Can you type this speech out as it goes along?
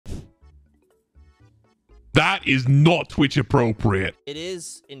That is not Twitch appropriate. It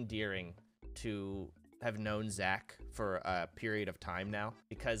is endearing to have known Zach for a period of time now,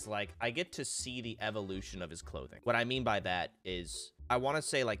 because like I get to see the evolution of his clothing. What I mean by that is I want to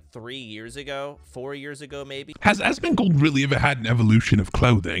say like 3 years ago, 4 years ago maybe. Has Asmongold really ever had an evolution of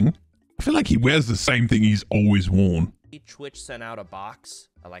clothing? I feel like he wears the same thing he's always worn. Twitch sent out a box,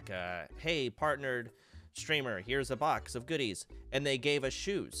 like a, hey, partnered streamer, here's a box of goodies. And they gave us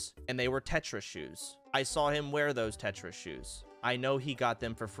shoes, and they were Tetris shoes. I saw him wear those Tetris shoes. I know he got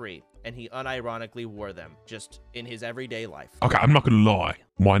them for free, and he unironically wore them just in his everyday life. Okay, I'm not gonna lie.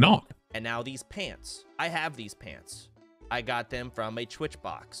 Why not? And now these pants. I have these pants. I got them from a Twitch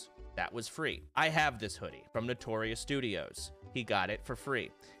box. That was free. I have this hoodie from Notorious Studios. He got it for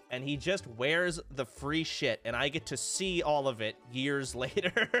free. And he just wears the free shit, and I get to see all of it years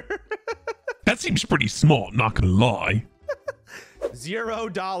later. That seems pretty smart, not gonna lie.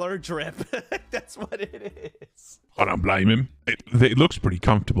 $0 drip. That's what it is. I don't blame him. It looks pretty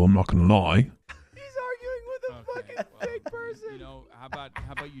comfortable, I'm not gonna lie. He's arguing with a fucking fake person. You know, how about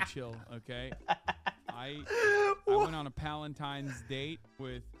you chill, okay? I went on a Palentine's date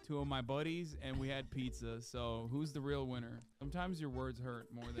with 2 of my buddies, and we had pizza. So who's the real winner? Sometimes your words hurt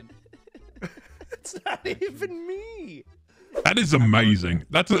more than. It's not even me. That is amazing.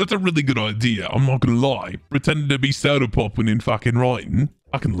 That's a really good idea. I'm not gonna lie. Pretending to be Sodapoppin in fucking writing.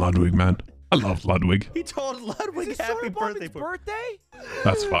 Fucking Ludwig, man. I love Ludwig. He told Ludwig happy birthday.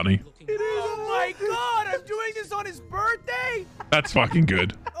 That's funny. Oh my god, I'm doing this on his birthday? That's fucking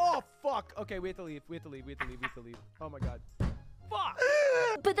good. Oh fuck. Okay, we have to leave. Oh my god. Fuck.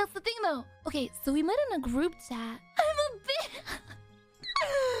 But that's the thing though. Okay, so we met in a group chat. I'm a bit...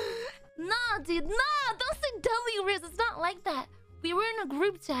 Nah, dude, nah, don't say W, Riz. It's not like that. We were in a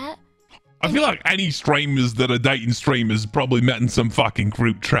group chat. I feel like any streamers that are dating streamers probably met in some fucking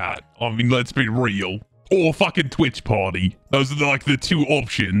group chat. I mean, let's be real. Or fucking Twitch party. Those are like the 2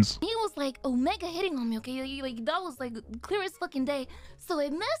 options. He was like Omega hitting on me, okay? Like that was like clear as fucking day. So I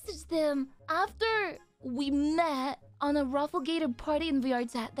messaged him after we met on a Rufflegated party in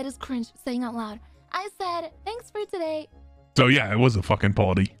VR chat. That is cringe, saying out loud. I said, thanks for today. So yeah, it was a fucking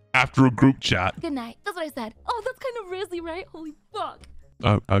party. After a group chat. Good night. That's what I said. Oh, that's kind of Rizzy, right? Holy fuck.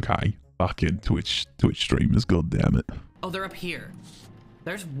 Oh, okay. Fucking Twitch streamers, god damn it. Oh, they're up here.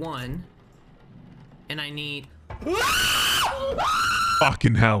 There's one. And I need...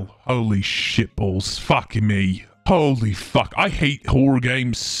 Fucking hell. Holy shit balls. Fucking me. Holy fuck. I hate horror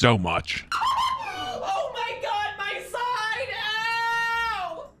games so much. Oh my god, my side!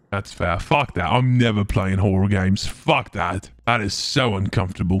 Ow! That's fair. Fuck that. I'm never playing horror games. Fuck that. That is so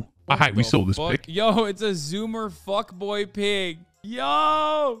uncomfortable. Hey, we saw this pic. Yo, it's a Zoomer fuckboy pig.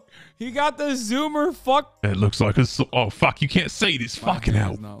 Yo, he got the Zoomer fuck. It looks like a... Oh, fuck. You can't say this. Fucking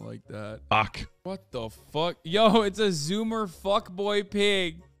hell. It's not like that. Fuck. What the fuck? Yo, it's a Zoomer fuckboy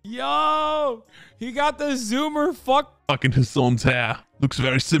pig. Yo, he got the Zoomer fuck. Fucking Hasan's hair. Looks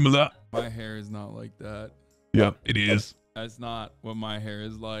very similar. My hair is not like that. Yep, it is. That's not what my hair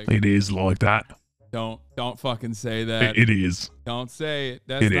is like. It is like that. Don't fucking say that. It is. Don't say it.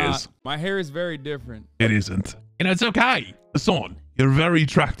 That's it not. Is. My hair is very different. It isn't. You know, it's okay. Hasan, you're a very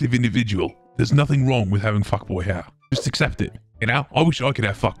attractive individual. There's nothing wrong with having fuckboy hair. Just accept it. You know, I wish I could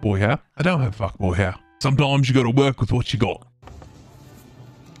have fuckboy hair. I don't have fuckboy hair. Sometimes you got to work with what you got.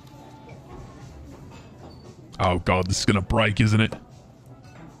 Oh god, this is gonna break, isn't it?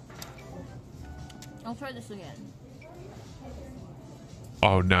 I'll try this again.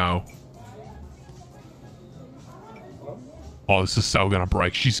 Oh no. Oh, this is so gonna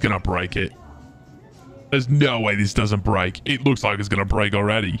break. She's gonna break it. There's no way this doesn't break. It looks like it's gonna break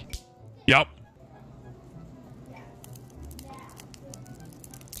already. Yep.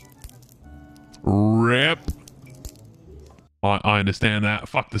 Rip. I understand that.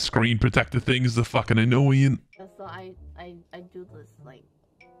 Fuck, the screen protector thing is the fucking annoying. So I do this, like,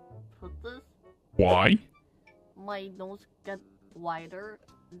 put this. Why? My nose get wider,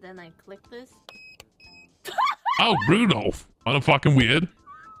 then I click this. Oh, Rudolph. Kind of fucking weird.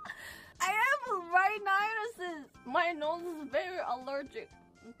 I have rhinitis. My nose is very allergic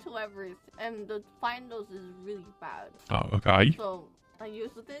to everything, and the fine nose is really bad. Oh, okay. So I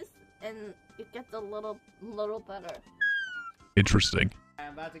use this, and it gets a little better. Interesting.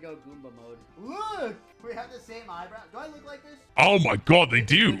 I'm about to go Goomba mode. Look! We have the same eyebrow. Do I look like this? Oh my god, they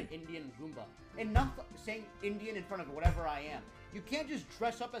do! An Indian Goomba. And not saying Indian in front of whatever I am. You can't just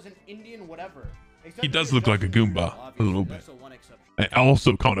dress up as an Indian whatever. He does look like a Goomba, a little bit. That's the one exception. And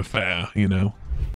also kind of fair, you know.